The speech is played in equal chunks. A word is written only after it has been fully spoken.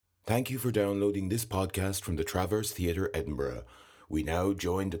Thank you for downloading this podcast from the Traverse Theatre, Edinburgh. We now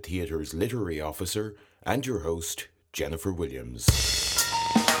join the theatre's literary officer and your host, Jennifer Williams.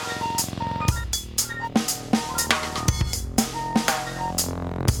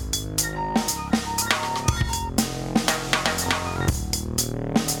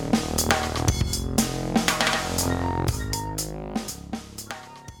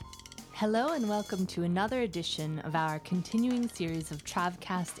 Hello and welcome to another edition of our continuing series of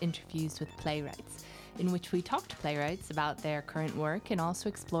Travcast interviews with playwrights, in which we talk to playwrights about their current work and also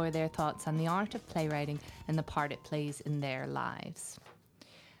explore their thoughts on the art of playwriting and the part it plays in their lives.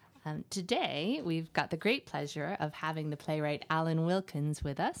 Today, we've got the great pleasure of having the playwright Alan Wilkins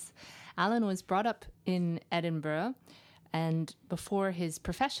with us. Alan was brought up in Edinburgh, and before his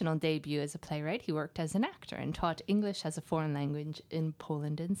professional debut as a playwright, he worked as an actor and taught English as a foreign language in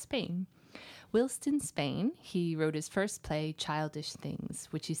Poland and Spain. Whilst in Spain, he wrote his first play, Childish Things,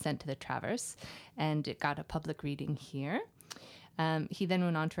 which he sent to the Traverse, and it got a public reading here. He then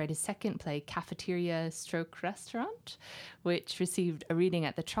went on to write his second play, Cafeteria Stroke Restaurant, which received a reading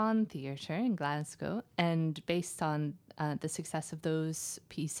at the Tron Theatre in Glasgow. And based on the success of those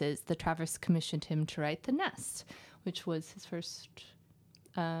pieces, the Traverse commissioned him to write The Nest, which was his first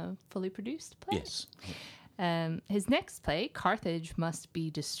fully produced play. Yes. His next play, Carthage Must Be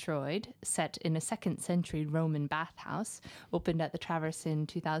Destroyed, set in a 2nd century Roman bathhouse, opened at the Traverse in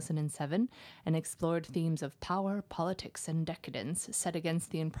 2007 and explored themes of power, politics, and decadence, set against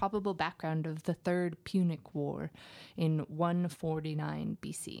the improbable background of the Third Punic War in 149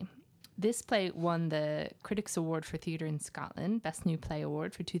 BC. This play won the Critics' Award for Theatre in Scotland, Best New Play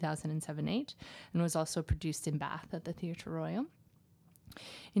Award for 2007-8, and was also produced in Bath at the Theatre Royal.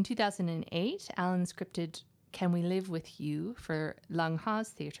 In 2008, Alan scripted Can We Live With You for Langhaz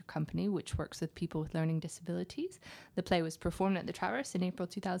Theatre Company, which works with people with learning disabilities. The play was performed at the Traverse in April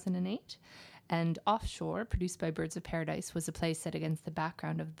 2008. And Offshore, produced by Birds of Paradise, was a play set against the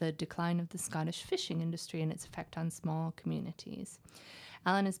background of the decline of the Scottish fishing industry and its effect on small communities.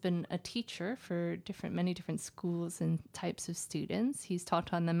 Alan has been a teacher for many different schools and types of students. He's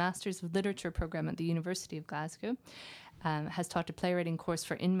taught on the Masters of Literature program at the University of Glasgow, has taught a playwriting course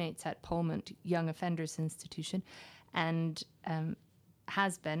for inmates at Polmont Young Offenders Institution, and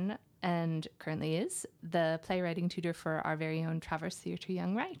has been, and currently is, the playwriting tutor for our very own Traverse Theatre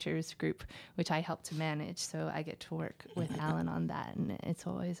Young Writers group, which I help to manage. So I get to work with Alan on that, and it's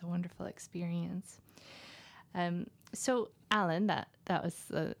always a wonderful experience. So, Alan, that was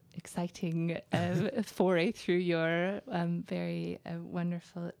an exciting foray through your very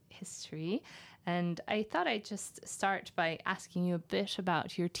wonderful history. And I thought I'd just start by asking you a bit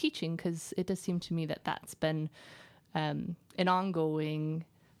about your teaching, because it does seem to me that that's been an ongoing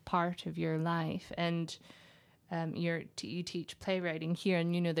part of your life. And you teach playwriting here,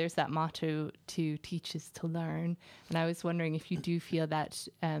 and you know there's that motto, to teach is to learn. And I was wondering if you do feel that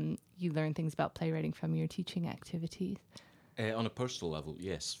you learn things about playwriting from your teaching activities. On a personal level,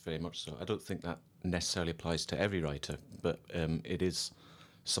 yes, very much so. I don't think that necessarily applies to every writer, but it is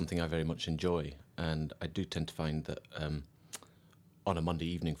something I very much enjoy. And I do tend to find that on a Monday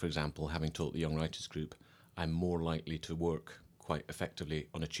evening, for example, having taught the Young Writers Group, I'm more likely to work quite effectively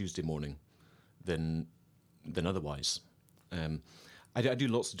on a Tuesday morning than otherwise. I do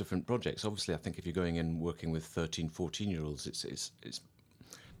lots of different projects. Obviously, I think if you're going in working with 13, 14-year-olds,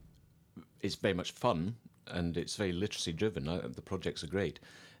 it's very much fun, and it's very literacy driven. The projects are great.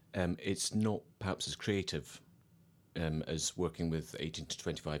 It's not perhaps as creative as working with 18 to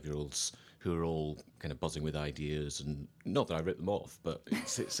 25-year-olds who are all kind of buzzing with ideas, and not that I rip them off, but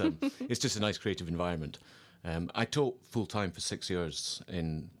it's just a nice creative environment. I taught full-time for 6 years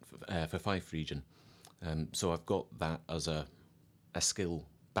for Fife region, so I've got that as a skill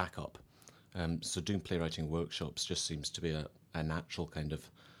backup. So doing playwriting workshops just seems to be a natural kind of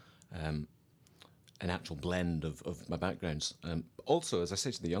a natural blend of my backgrounds. Also, as I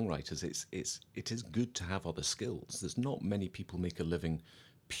say to the young writers, it is good to have other skills. There's not many people make a living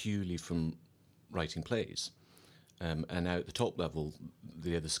purely from writing plays. And now at the top level,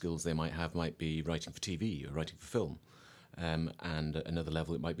 the other skills they might have might be writing for TV or writing for film. And at another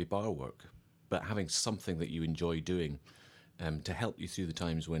level, it might be bar work. But having something that you enjoy doing to help you through the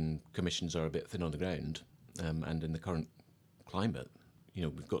times when commissions are a bit thin on the ground, and in the current climate,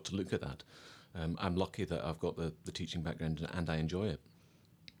 we've got to look at that. I'm lucky that I've got the teaching background and I enjoy it.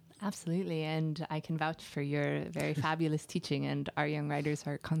 Absolutely, and I can vouch for your very fabulous teaching, and our young writers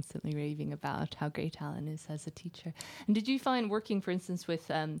are constantly raving about how great Alan is as a teacher. And did you find working, for instance,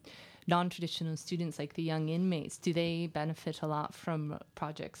 with non-traditional students like the young inmates, do they benefit a lot from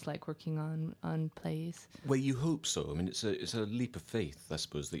projects like working on plays? Well, you hope so. I mean, it's a leap of faith, I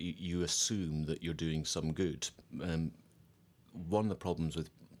suppose, that you assume that you're doing some good. One of the problems with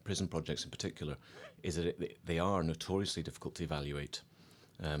prison projects in particular is that they are notoriously difficult to evaluate.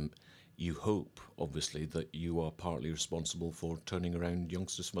 You hope, obviously, that you are partly responsible for turning around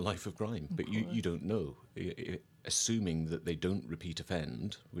youngsters from a life of crime, but you don't know. Assuming that they don't repeat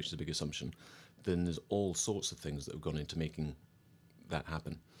offend, which is a big assumption, then there's all sorts of things that have gone into making that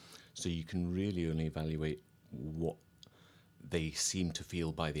happen. So you can really only evaluate what they seem to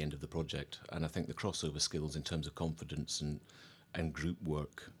feel by the end of the project. And I think the crossover skills in terms of confidence and group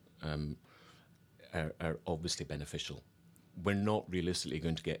work are obviously beneficial. We're not realistically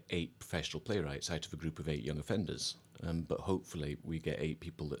going to get 8 professional playwrights out of a group of 8 young offenders, but hopefully we get 8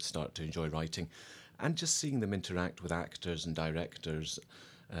 people that start to enjoy writing, and just seeing them interact with actors and directors.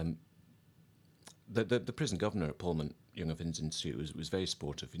 The prison governor at Pullman Young Offenders Institute was very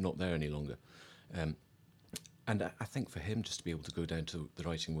supportive. He's not there any longer. And I think for him just to be able to go down to the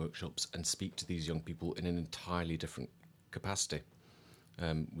writing workshops and speak to these young people in an entirely different capacity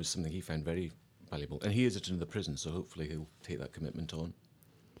was something he found very valuable. And he is at another prison, so hopefully he'll take that commitment on.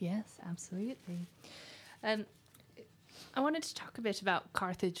 Yes, absolutely. I wanted to talk a bit about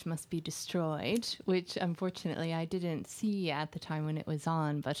Carthage Must Be Destroyed, which unfortunately I didn't see at the time when it was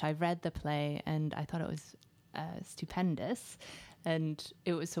on, but I read the play and I thought it was stupendous. And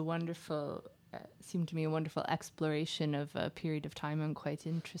it was a wonderful, seemed to me a wonderful exploration of a period of time I'm quite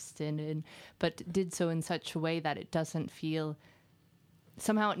interested in, but did so in such a way that it doesn't feel,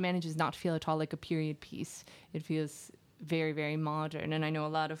 somehow it manages not to feel at all like a period piece. It feels very, very modern. And I know a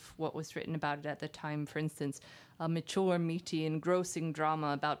lot of what was written about it at the time, for instance, a mature, meaty, engrossing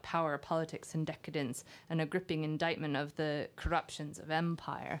drama about power, politics, and decadence, and a gripping indictment of the corruptions of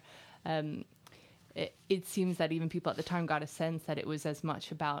empire. It seems that even people at the time got a sense that it was as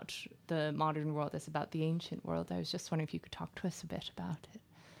much about the modern world as about the ancient world. I was just wondering if you could talk to us a bit about it.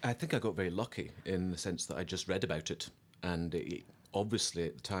 I think I got very lucky in the sense that I just read about it, and obviously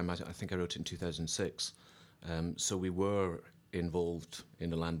at the time, I think I wrote it in 2006, so we were involved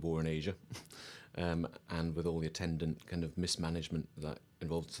in a land war in Asia, and with all the attendant kind of mismanagement that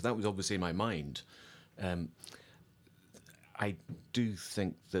involved. So that was obviously in my mind. I do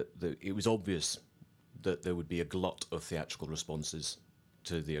think that it was obvious that there would be a glut of theatrical responses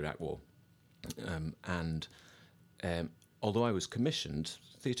to the Iraq War. And although I was commissioned,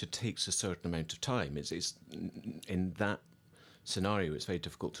 theatre takes a certain amount of time. It's in that scenario, it's very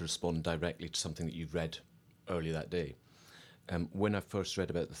difficult to respond directly to something that you've read earlier that day. When I first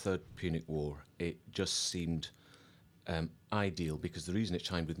read about the Third Punic War, it just seemed ideal, because the reason it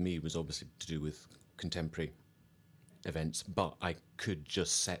chimed with me was obviously to do with contemporary events, but I could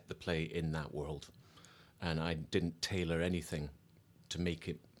just set the play in that world, and I didn't tailor anything to make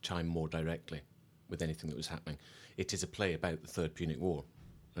it chime more directly with anything that was happening. It is a play about the Third Punic War,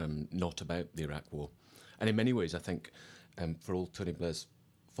 not about the Iraq War. And in many ways, I think, for all Tony Blair's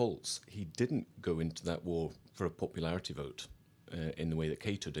faults, he didn't go into that war for a popularity vote in the way that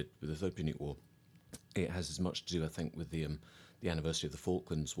Cato did with the Third Punic War. It has as much to do, I think, with the anniversary of the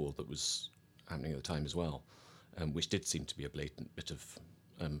Falklands War that was happening at the time as well, which did seem to be a blatant bit of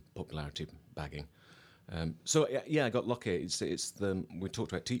popularity bagging. So yeah, I got lucky. It's we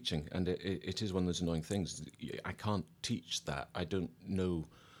talked about teaching, and it is one of those annoying things. I can't teach that. I don't know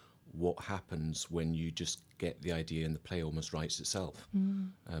what happens when you just get the idea and the play almost writes itself.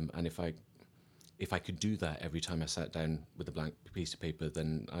 And if I could do that every time I sat down with a blank piece of paper,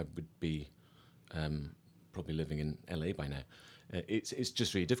 then I would be probably living in LA by now. It's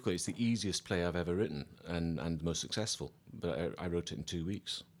just really difficult. It's the easiest play I've ever written and the most successful, but I wrote it in 2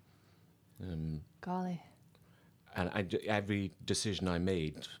 weeks. Golly. And every decision I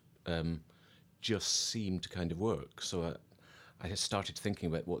made just seemed to kind of work. So I started thinking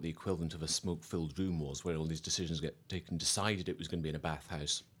about what the equivalent of a smoke-filled room was, where all these decisions get taken, decided it was going to be in a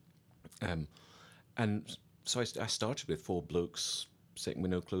bathhouse. And so I started with 4 blokes sitting with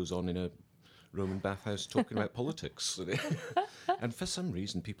no clothes on in a Roman bathhouse talking about politics. And for some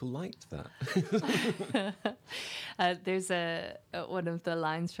reason, people liked that. There's one of the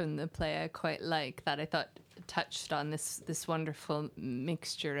lines from the play I quite like that I thought touched on this wonderful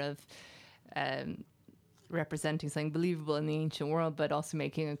mixture of representing something believable in the ancient world, but also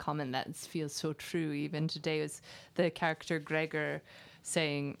making a comment that feels so true even today. Was the character Gregor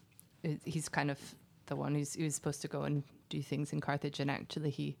saying he's kind of the one who's supposed to go and do things in Carthage, and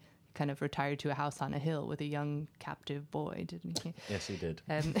actually he kind of retired to a house on a hill with a young captive boy, didn't he? Yes, he did.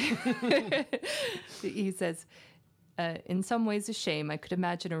 He says, in some ways a shame. I could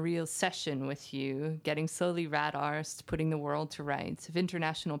imagine a real session with you, getting slowly rat-arsed, putting the world to rights. If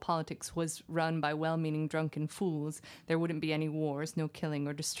international politics was run by well-meaning drunken fools, there wouldn't be any wars, no killing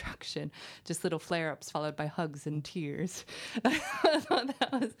or destruction, just little flare-ups followed by hugs and tears. I thought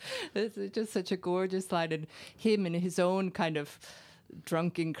this is just such a gorgeous line, and him and his own kind of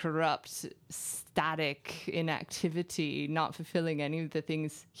drunken, corrupt, static inactivity, not fulfilling any of the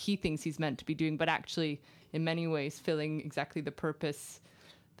things he thinks he's meant to be doing, but actually in many ways filling exactly the purpose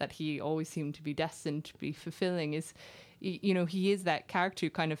that he always seemed to be destined to be fulfilling. Is, you know, he is that character who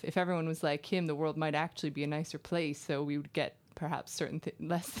kind of, if everyone was like him, the world might actually be a nicer place, so we would get perhaps certain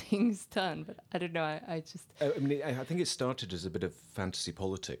less things done. But I don't know, I just... I mean, I think it started as a bit of fantasy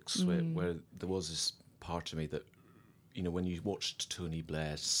politics, where there was this part of me that, you know, when you watched Tony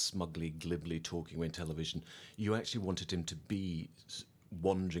Blair smugly, glibly talking on television, you actually wanted him to be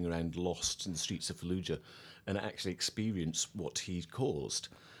wandering around lost in the streets of Fallujah and actually experience what he'd caused.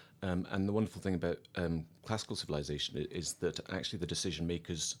 And the wonderful thing about classical civilization is that actually the decision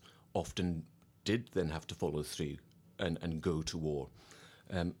makers often did then have to follow through and go to war.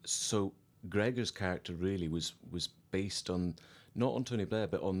 So Gregor's character really was based on, not on Tony Blair,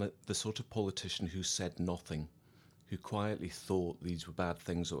 but on the sort of politician who said nothing, who quietly thought these were bad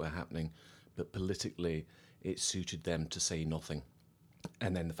things that were happening, but politically it suited them to say nothing.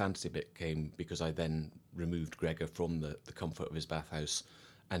 And then the fantasy bit came because I then removed Gregor from the comfort of his bathhouse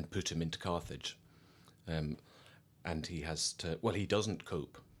and put him into Carthage. And he has to... Well, he doesn't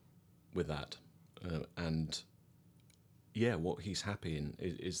cope with that. And, yeah, what he's happy in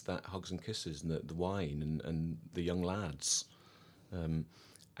is that hugs and kisses and the wine and the young lads.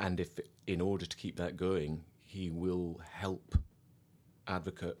 And if, in order to keep that going, he will help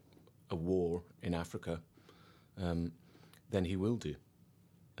advocate a war in Africa, then he will do.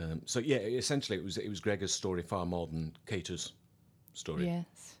 So yeah, essentially it was Gregor's story far more than Cato's story.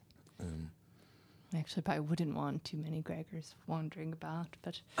 Yes. Actually, probably wouldn't want too many Gregors wandering about,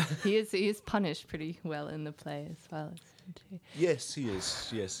 but he is punished pretty well in the play as well. Isn't he? Yes, he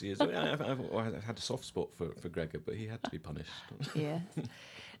is. Yes, he is. I mean, I've had a soft spot for Gregor, but he had to be punished. Yes.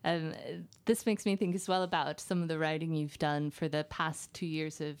 This makes me think as well about some of the writing you've done for the past 2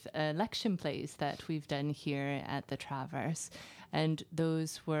 years of election plays that we've done here at the Traverse. And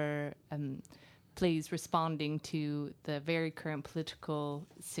those were plays responding to the very current political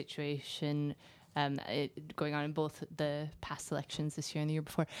situation going on in both the past elections this year and the year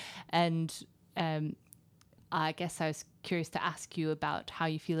before. And I guess I was curious to ask you about how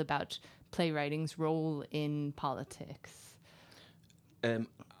you feel about playwriting's role in politics.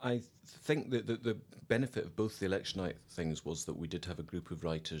 I think that the benefit of both the election night things was that we did have a group of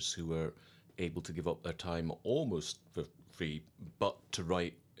writers who were able to give up their time almost for free, but to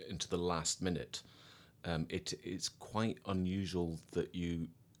write into the last minute. It's quite unusual that you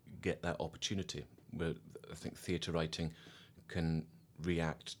get that opportunity, where I think theatre writing can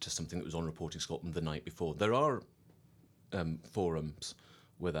react to something that was on Reporting Scotland the night before. There are forums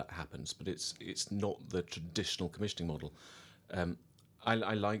where that happens, but it's not the traditional commissioning model.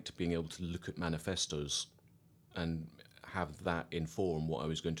 I liked being able to look at manifestos and have that inform what I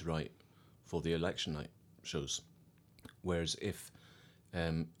was going to write for the election night shows. Whereas if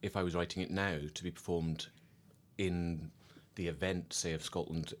I was writing it now to be performed in the event, say, of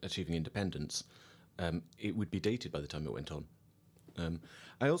Scotland achieving independence, it would be dated by the time it went on.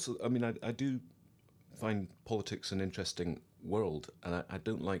 I do find politics an interesting world, and I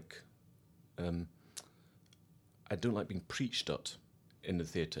don't like being preached at in the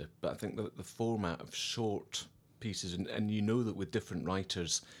theatre, but I think that the format of short pieces, and you know that with different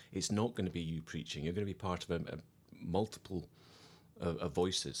writers, it's not going to be you preaching. You're going to be part of a multiple of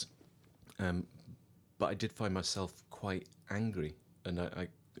voices. But I did find myself quite angry, and I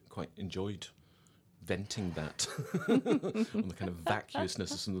quite enjoyed venting that on the kind of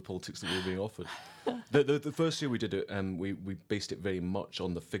vacuousness of some of the politics that were being offered. The first year we did it, we based it very much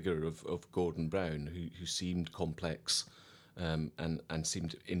on the figure of Gordon Brown, who seemed complex and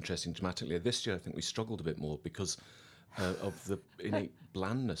seemed interesting dramatically. This year I think we struggled a bit more because of the innate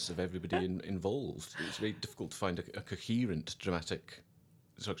blandness of everybody involved. It was very difficult to find a coherent dramatic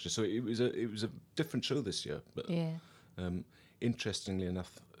structure. So it was a different show this year. But Yeah. Interestingly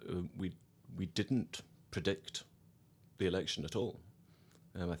enough, we didn't predict the election at all.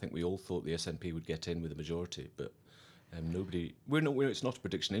 I think we all thought the SNP would get in with a majority, but nobody. It's not a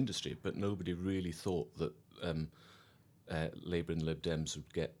prediction industry, but nobody really thought that Labour and Lib Dems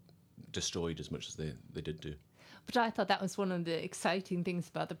would get destroyed as much as they did do. But I thought that was one of the exciting things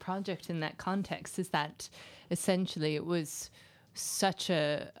about the project in that context, is that essentially it was such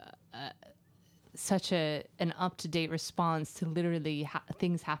an up-to-date response to literally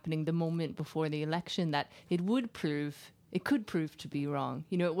things happening the moment before the election that it could prove to be wrong.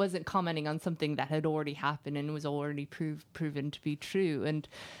 You know, it wasn't commenting on something that had already happened and was already proven to be true.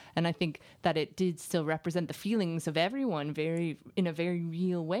 And I think that it did still represent the feelings of everyone in a very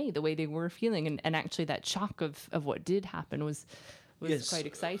real way, the way they were feeling. And actually that shock of what did happen was Yes. quite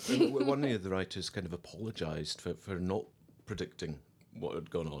exciting. One of the writers kind of apologised for not predicting what had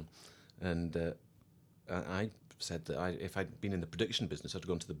gone on. And I said that if I'd been in the prediction business, I'd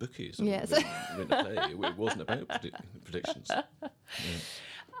gone to the bookies. And Yes. written a play. It wasn't about predictions. Yeah.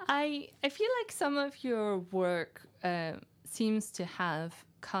 I feel like some of your work seems to have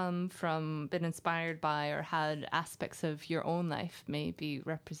been inspired by or had aspects of your own life maybe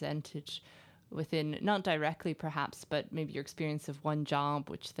represented within, not directly perhaps, but maybe your experience of one job,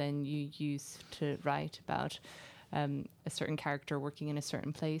 which then you use to write about a certain character working in a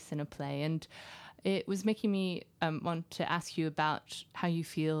certain place in a play. And it was making me want to ask you about how you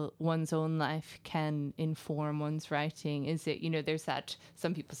feel one's own life can inform one's writing. Is it, there's that,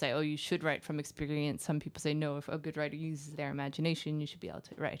 some people say, oh, you should write from experience. Some people say, no, if a good writer uses their imagination, you should be able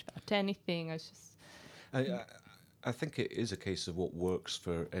to write about anything. I think it is a case of what works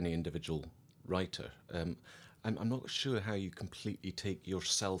for any individual writer. I'm not sure how you completely take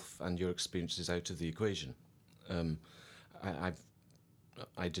yourself and your experiences out of the equation.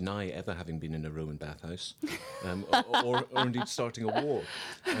 I deny ever having been in a Roman bathhouse, or indeed starting a war.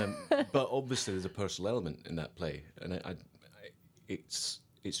 But obviously, there's a personal element in that play, and it's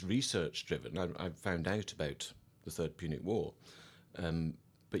research driven. I've found out about the Third Punic War,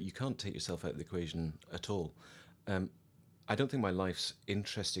 but you can't take yourself out of the equation at all. I don't think my life's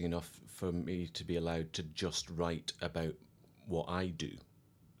interesting enough for me to be allowed to just write about what I do.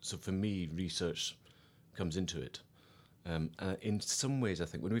 So for me, research comes into it. In some ways, I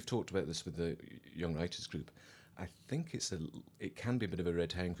think, when we've talked about this with the Young Writers Group, I think it can be a bit of a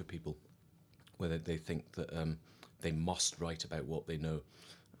red herring for people, whether they think that they must write about what they know.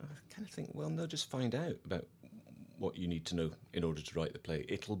 I kind of think, well, no, just find out about what you need to know in order to write the play.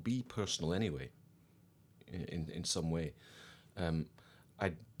 It'll be personal anyway, in some way.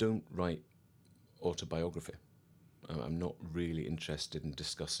 I don't write autobiography. I'm not really interested in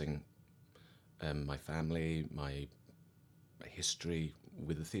discussing my family, my history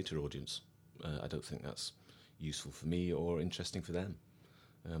with the theatre audience. I don't think that's useful for me or interesting for them.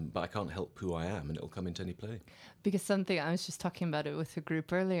 But I can't help who I am, and it'll come into any play. Because something, I was just talking about it with a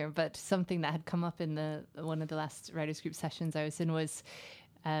group earlier, but something that had come up in one of the last writers group sessions I was in was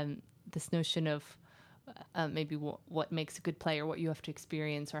this notion of maybe what makes a good play, or what you have to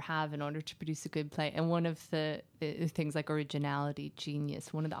experience or have in order to produce a good play. And one of the things like originality,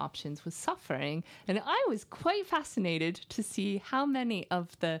 genius, one of the options was suffering. And I was quite fascinated to see how many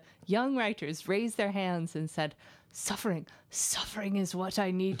of the young writers raised their hands and said, suffering is what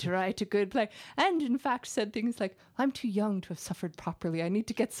I need to write a good play. And in fact said things like, I'm too young to have suffered properly. I need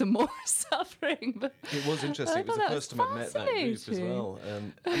to get some more suffering. But it was interesting. It was the first time I'd met that group as well.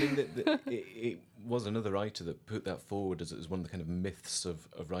 I mean, it was another writer that put that forward as one of the kind of myths of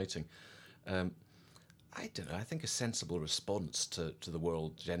writing. I don't know. I think a sensible response to the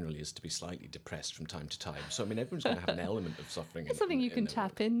world generally is to be slightly depressed from time to time. So, I mean, everyone's going to have an element of suffering. It's something you can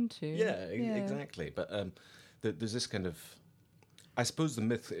tap into. Yeah, exactly. But there's this kind of... I suppose the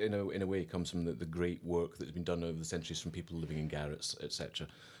myth, in a way, comes from the great work that's been done over the centuries from people living in garrets, etc.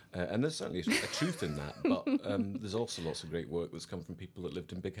 And there's certainly a truth in that, but there's also lots of great work that's come from people that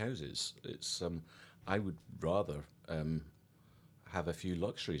lived in big houses. It's I would rather have a few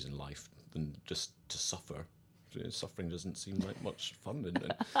luxuries in life than just to suffer. Suffering doesn't seem like much fun.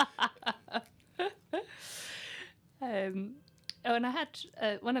 And I had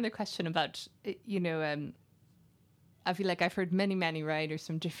one other question about, I feel like I've heard many writers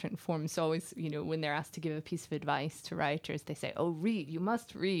from different forms always, when they're asked to give a piece of advice to writers, they say, oh, read, you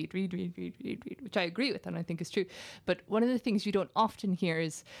must read, which I agree with and I think is true. But one of the things you don't often hear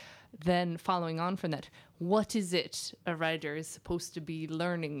is then following on from that, what is it a writer is supposed to be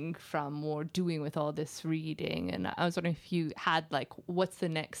learning from or doing with all this reading? And I was wondering if you had what's the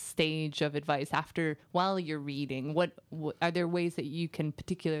next stage of advice while you're reading? What are there ways that you can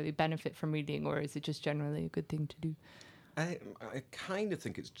particularly benefit from reading, or is it just generally a good thing to do? I kind of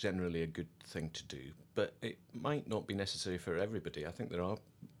think it's generally a good thing to do, but it might not be necessary for everybody. I think there are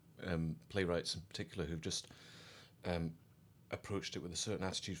playwrights in particular who've just approached it with a certain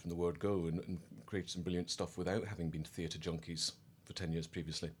attitude from the word go and created some brilliant stuff without having been theatre junkies for 10 years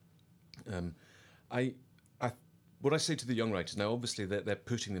previously. I What I say to the young writers now, obviously they're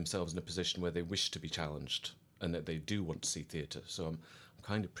putting themselves in a position where they wish to be challenged and that they do want to see theatre. So I'm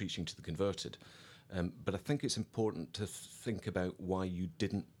kind of preaching to the converted. But I think it's important to think about why you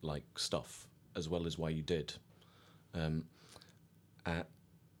didn't like stuff as well as why you did.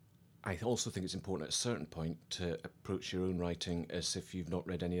 I also think it's important at a certain point to approach your own writing as if you've not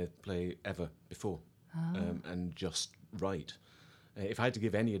read any play ever before, and just write. If I had to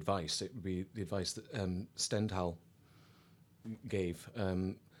give any advice, it would be the advice that Stendhal gave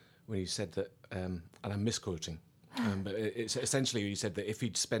when he said that, and I'm misquoting, but it's essentially he said that if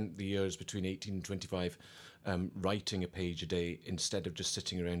he'd spent the years between 18 and 25 writing a page a day instead of just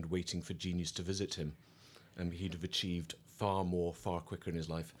sitting around waiting for genius to visit him, he'd have achieved far more, far quicker in his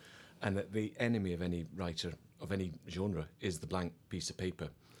life. And that the enemy of any writer of any genre is the blank piece of paper.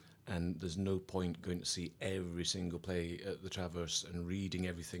 And there's no point going to see every single play at the Traverse and reading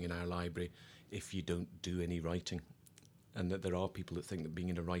everything in our library if you don't do any writing. And that there are people that think that being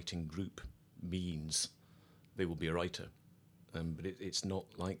in a writing group means they will be a writer. But it's not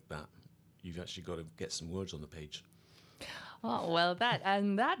like that. You've actually got to get some words on the page. Oh, well,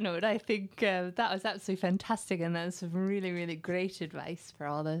 on that note, I think that was absolutely fantastic, and that's some really, really great advice for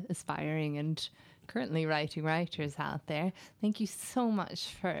all the aspiring and currently writing writers out there. Thank you so much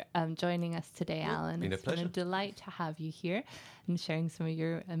for joining us today, Alan. It's been a delight to have you here and sharing some of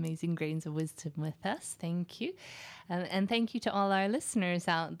your amazing grains of wisdom with us. Thank you. And thank you to all our listeners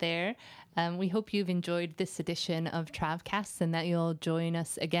out there. We hope you've enjoyed this edition of Travcast and that you'll join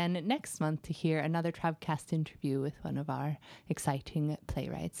us again next month to hear another Travcast interview with one of our exciting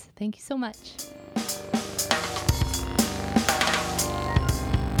playwrights. Thank you so much.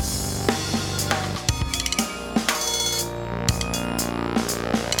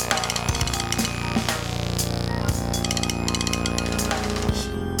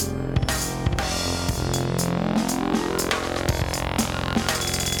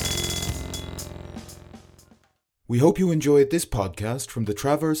 We hope you enjoyed this podcast from the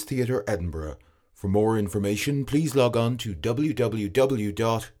Traverse Theatre, Edinburgh. For more information, please log on to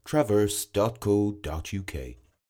www.traverse.co.uk.